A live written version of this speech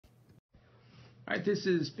All right, this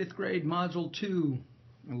is 5th grade Module 2,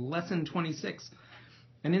 Lesson 26.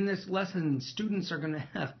 And in this lesson, students are going to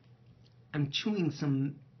have, I'm chewing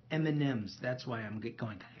some M&Ms. That's why I'm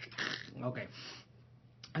going. Okay.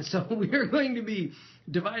 So we are going to be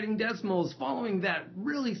dividing decimals following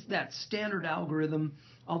that standard algorithm,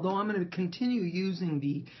 although I'm going to continue using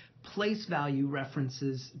the place value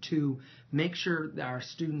references to make sure that our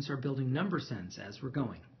students are building number sense as we're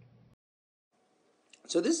going.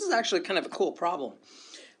 So this is actually kind of a cool problem.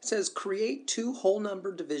 It says create two whole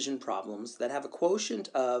number division problems that have a quotient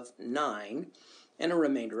of 9 and a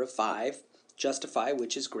remainder of 5. Justify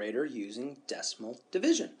which is greater using decimal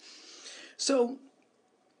division. So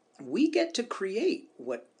we get to create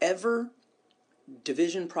whatever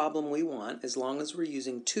division problem we want as long as we're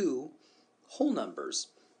using two whole numbers.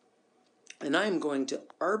 And I'm going to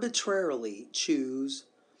arbitrarily choose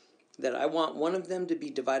that I want one of them to be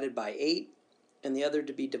divided by 8 and the other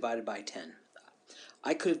to be divided by 10.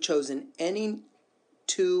 I could have chosen any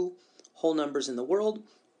two whole numbers in the world.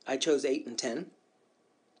 I chose 8 and 10.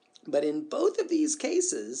 But in both of these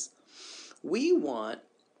cases, we want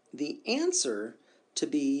the answer to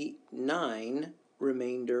be 9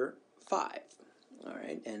 remainder 5. All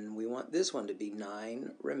right, and we want this one to be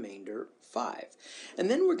 9 remainder 5. And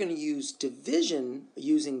then we're going to use division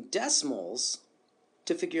using decimals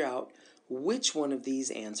to figure out which one of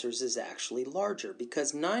these answers is actually larger,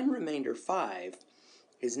 because 9 remainder 5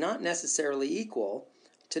 is not necessarily equal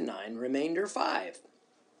to 9 remainder 5.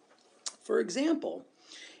 For example,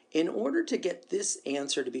 in order to get this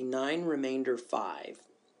answer to be 9 remainder 5,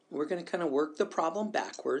 we're going to kind of work the problem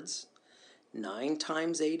backwards. 9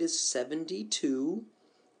 times 8 is 72,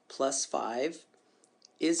 plus 5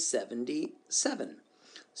 is 77.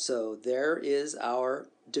 So there is our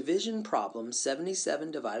division problem.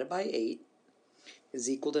 77 divided by 8 is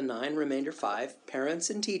equal to 9 remainder 5. Parents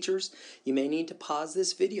and teachers, you may need to pause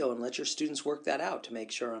this video and let your students work that out to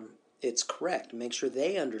make sure it's correct, make sure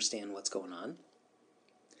they understand what's going on.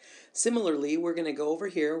 Similarly, we're going to go over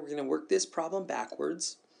here, we're going to work this problem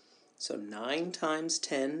backwards. So 9 times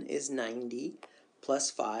 10 is 90, plus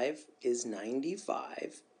 5 is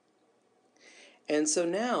 95. And so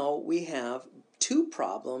now we have two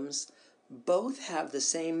problems. Both have the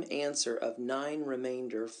same answer of 9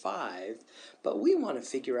 remainder 5, but we want to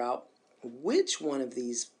figure out which one of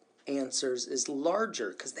these answers is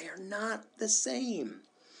larger because they are not the same.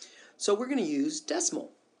 So we're going to use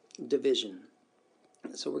decimal division.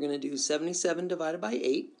 So we're going to do 77 divided by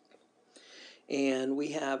 8. And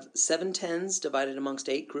we have 7 tens divided amongst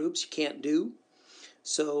 8 groups. You can't do.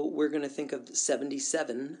 So we're going to think of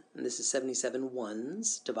 77, and this is 77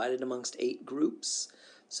 ones divided amongst 8 groups.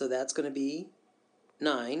 So that's going to be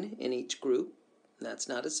 9 in each group. That's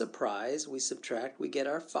not a surprise. We subtract, we get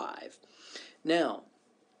our 5. Now,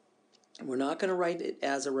 we're not going to write it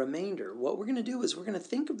as a remainder. What we're going to do is we're going to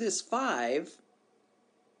think of this 5,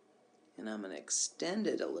 and I'm going to extend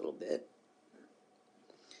it a little bit.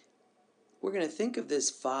 We're going to think of this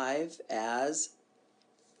 5 as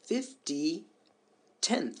 50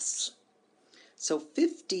 tenths. So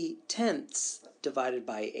 50 tenths divided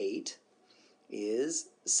by 8 is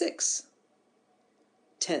 6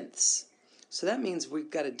 tenths. So that means we've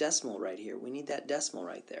got a decimal right here. We need that decimal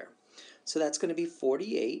right there. So that's going to be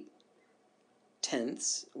 48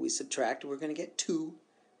 tenths. We subtract, we're going to get 2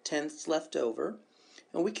 tenths left over.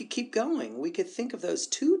 And we could keep going. We could think of those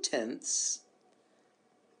 2 tenths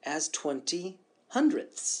as 20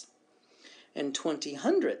 hundredths. And 20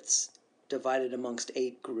 hundredths divided amongst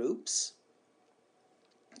 8 groups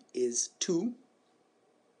is 2.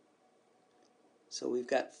 So we've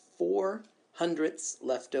got 4 hundredths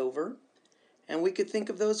left over. And we could think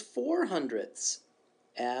of those 4 hundredths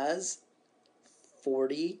as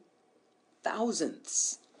 40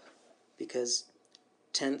 thousandths, because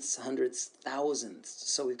tenths, hundredths, thousandths.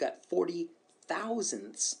 So we've got 40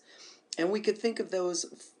 thousandths. And we could think of those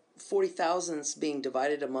 40 thousandths being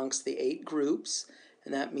divided amongst the 8 groups,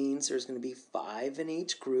 and that means there's going to be 5 in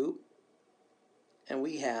each group, and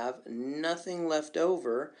we have nothing left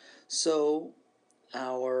over, so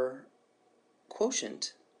our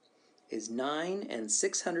quotient is 9 and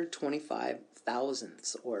 625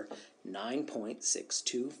 thousandths, or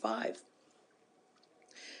 9.625.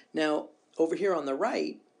 Now, over here on the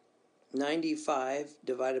right, 95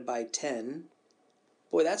 divided by 10,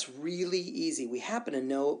 boy, that's really easy. We happen to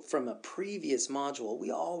know from a previous module,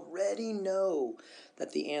 we already know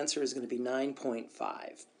that the answer is going to be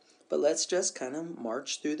 9.5. But let's just kind of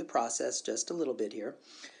march through the process just a little bit here.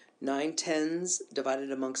 9 tens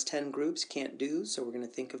divided amongst 10 groups can't do, so we're going to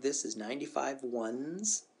think of this as 95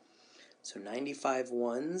 ones. So 95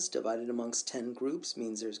 ones divided amongst 10 groups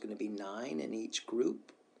means there's going to be 9 in each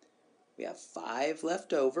group. We have 5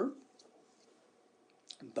 left over,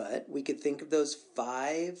 but we could think of those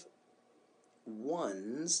 5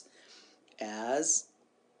 ones as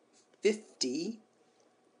 50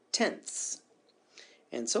 tenths.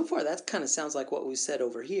 And so far that kind of sounds like what we said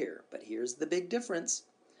over here, but here's the big difference.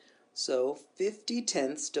 So 50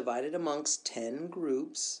 tenths divided amongst 10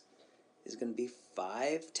 groups is going to be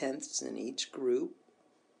 5 tenths in each group,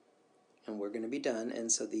 and we're going to be done.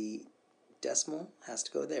 And so the decimal has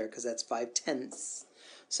to go there because that's 5 tenths.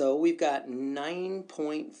 So we've got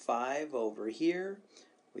 9.5 over here.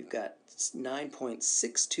 We've got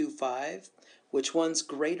 9.625. Which one's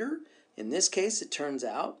greater? In this case, it turns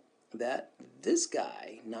out that this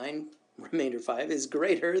guy, 9 remainder 5, is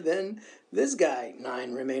greater than this guy,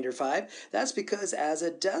 9 remainder 5. That's because as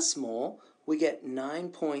a decimal, we get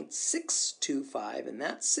 9.625, and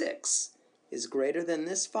that 6 is greater than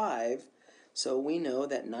this 5, so we know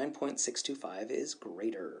that 9.625 is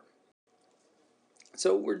greater.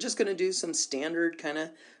 So we're just going to do some standard kind of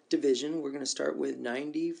division. We're going to start with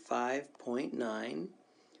 95.9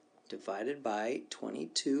 divided by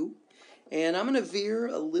 22. And I'm going to veer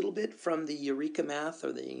a little bit from the Eureka math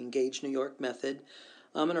or the EngageNY method.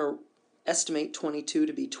 I'm going to estimate 22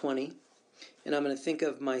 to be 20. And I'm going to think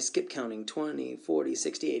of my skip counting, 20, 40,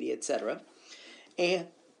 60, 80, etc. And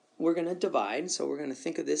we're going to divide. So we're going to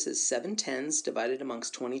think of this as 7 tens divided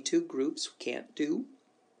amongst 22 groups. We can't do.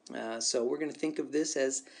 So we're going to think of this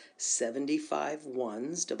as 75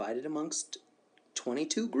 ones divided amongst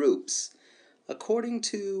 22 groups. According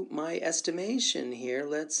to my estimation here,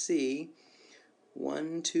 let's see,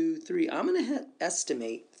 1, 2, 3. I'm going to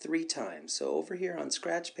estimate 3 times. So over here on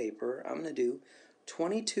scratch paper, I'm going to do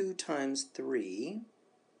 22 times 3,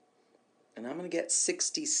 and I'm going to get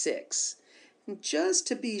 66. And just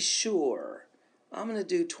to be sure, I'm going to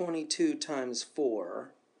do 22 times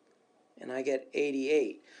 4, and I get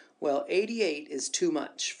 88. Well, 88 is too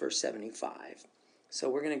much for 75, so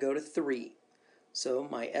we're going to go to 3. So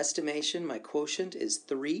my estimation, my quotient is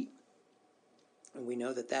 3, and we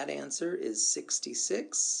know that that answer is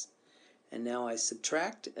 66. And now I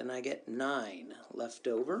subtract, and I get 9 left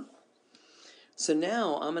over. So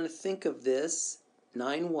now I'm going to think of this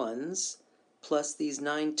 9 ones plus these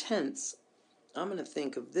 9 tenths. I'm going to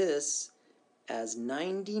think of this as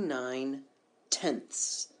 99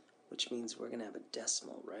 tenths, which means we're going to have a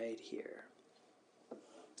decimal right here.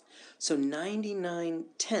 So 99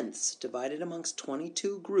 tenths divided amongst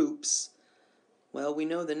 22 groups. Well, we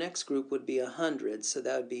know the next group would be 100, so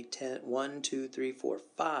that would be 1, 2, 3, 4,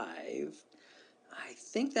 5. I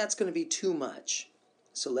think that's going to be too much,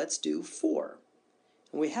 so let's do 4.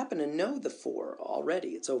 And we happen to know the 4 already.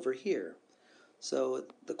 It's over here. So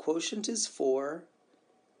the quotient is 4.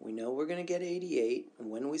 We know we're going to get 88. And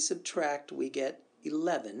when we subtract, we get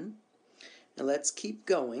 11. And let's keep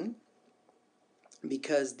going,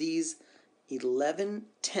 because these 11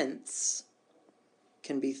 tenths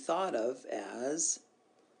can be thought of as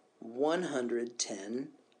 110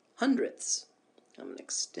 hundredths. I'm going to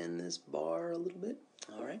extend this bar a little bit.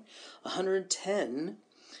 All right, 110,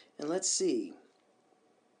 and let's see.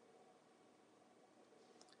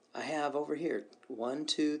 I have over here 1,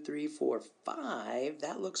 2, 3, 4, 5.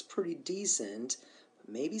 That looks pretty decent.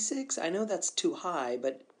 Maybe 6. I know that's too high,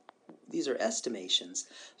 but these are estimations.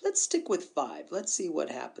 Let's stick with 5. Let's see what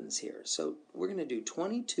happens here. So we're going to do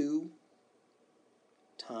 22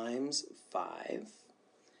 times 5.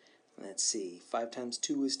 Let's see. 5 times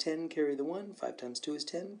 2 is 10, carry the 1. 5 times 2 is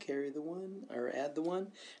 10, carry the 1, or add the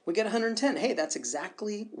 1. We get 110. Hey, that's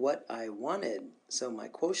exactly what I wanted. So my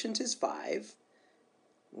quotient is 5.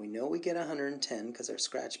 We know we get 110 because our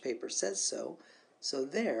scratch paper says so. So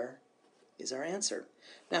there is our answer.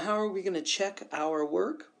 Now, how are we going to check our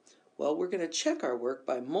work? Well, we're going to check our work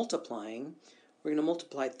by multiplying. We're going to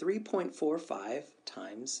multiply 3.45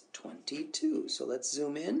 times 22. So let's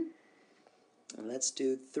zoom in, and let's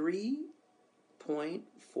do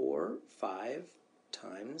 3.45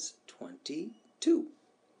 times 22.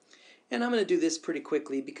 And I'm going to do this pretty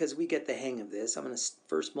quickly because we get the hang of this. I'm going to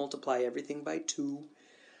first multiply everything by 2.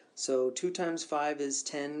 So 2 times 5 is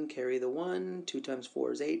 10, carry the 1. 2 times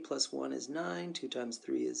 4 is 8, plus 1 is 9. 2 times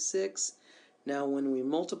 3 is 6. Now when we're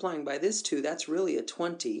multiplying by this 2, that's really a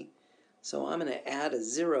 20. So I'm going to add a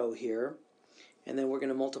 0 here, and then we're going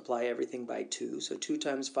to multiply everything by 2. So 2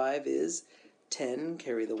 times 5 is 10,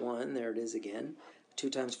 carry the 1, there it is again. 2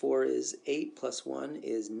 times 4 is 8, plus 1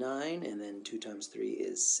 is 9, and then 2 times 3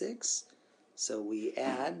 is 6. So we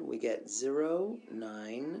add, we get 0,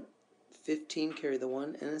 9, 15, carry the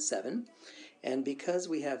 1, and a 7. And because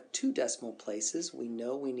we have 2 decimal places, we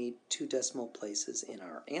know we need 2 decimal places in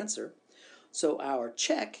our answer. So our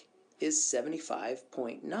check is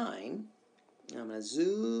 75.9. I'm going to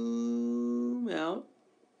zoom out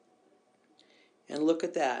and look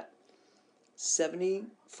at that.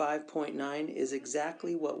 75.9 is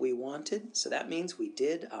exactly what we wanted, so that means we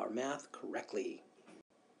did our math correctly.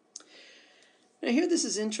 Now here this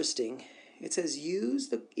is interesting. It says use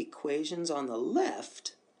the equations on the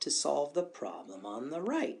left to solve the problem on the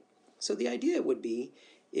right. So the idea would be,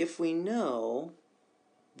 if we know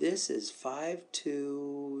this is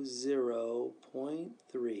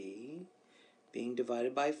 520.3 being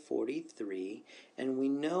divided by 43, and we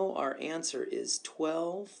know our answer is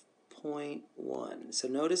 12.1. So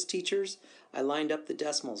notice, teachers, I lined up the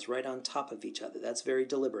decimals right on top of each other. That's very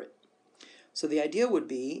deliberate. So the idea would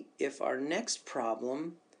be, if our next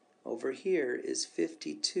problem over here is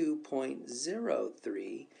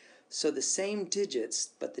 52.03, so the same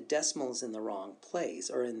digits, but the decimal's in the wrong place,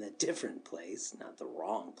 or in the different place, not the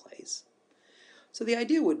wrong place. So the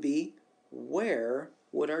idea would be, where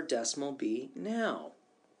would our decimal be now?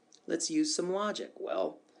 Let's use some logic.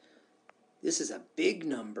 Well, this is a big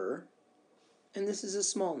number, and this is a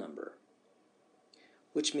small number,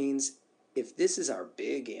 which means if this is our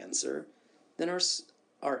big answer, then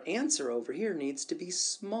our answer over here needs to be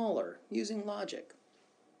smaller, using logic.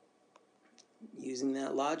 Using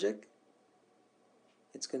that logic,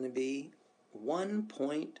 it's going to be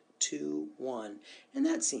 1.21, and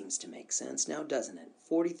that seems to make sense now, doesn't it?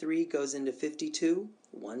 43 goes into 52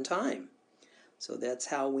 one time, so that's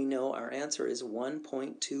how we know our answer is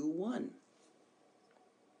 1.21.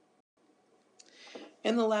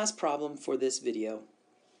 And the last problem for this video,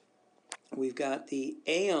 we've got the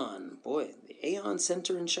Aon. Boy, the Aon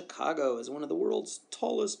Center in Chicago is one of the world's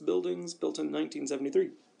tallest buildings, built in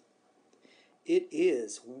 1973. It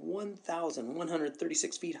is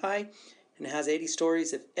 1,136 feet high and has 80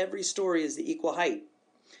 stories if every story is the equal height.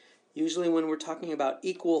 Usually when we're talking about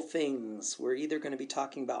equal things, we're either going to be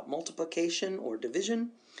talking about multiplication or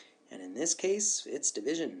division, and in this case, it's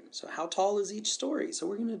division. So how tall is each story? So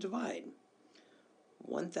we're going to divide.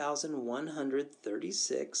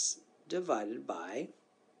 1,136 divided by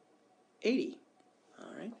 80.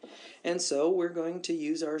 All right. And so we're going to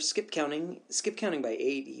use our skip counting. Skip counting by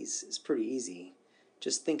 80s is pretty easy.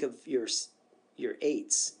 Just think of your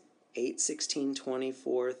 8s. 8, 16,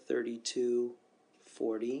 24, 32,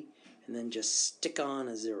 40, and then just stick on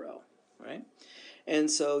a 0, right? And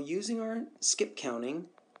so using our skip counting,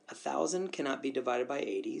 1,000 cannot be divided by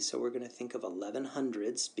 80, so we're going to think of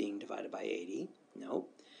 1100s being divided by 80.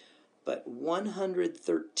 Nope. But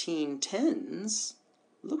 113 tens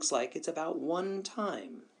looks like it's about 1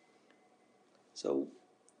 time. So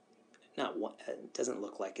not one, it doesn't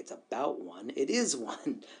look like it's about 1. It is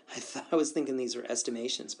 1. I was thinking these were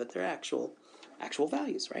estimations, but they're actual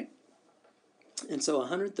values, right? And so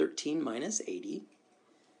 113 minus 80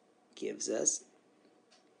 gives us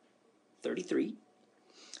 33.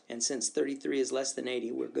 And since 33 is less than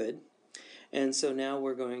 80, we're good. And so now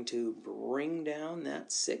we're going to bring down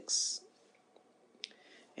that 6.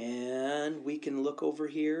 And we can look over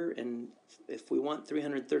here, and if we want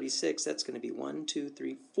 336, that's going to be 1, 2,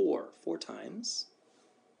 3, 4. 4 times.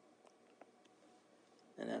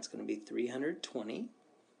 And that's going to be 320.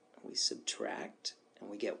 We subtract, and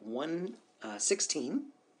we get 116.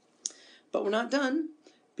 But we're not done,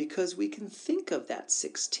 because we can think of that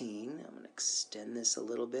 16. I'm going to extend this a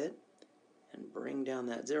little bit and bring down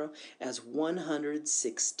that 0 as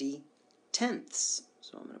 160 tenths.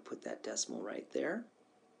 So I'm going to put that decimal right there.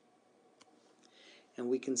 And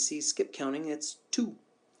we can see skip counting, it's 2.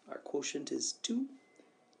 Our quotient is 2.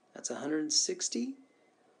 That's 160.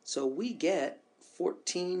 So we get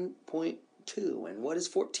 14.2. And what is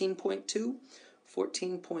 14.2?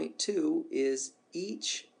 14.2 is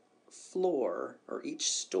each floor, or each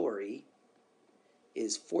story,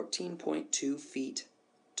 is 14.2 feet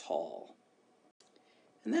tall.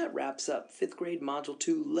 And that wraps up 5th grade Module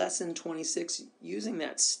 2, Lesson 26, using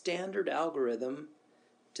that standard algorithm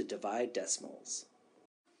to divide decimals.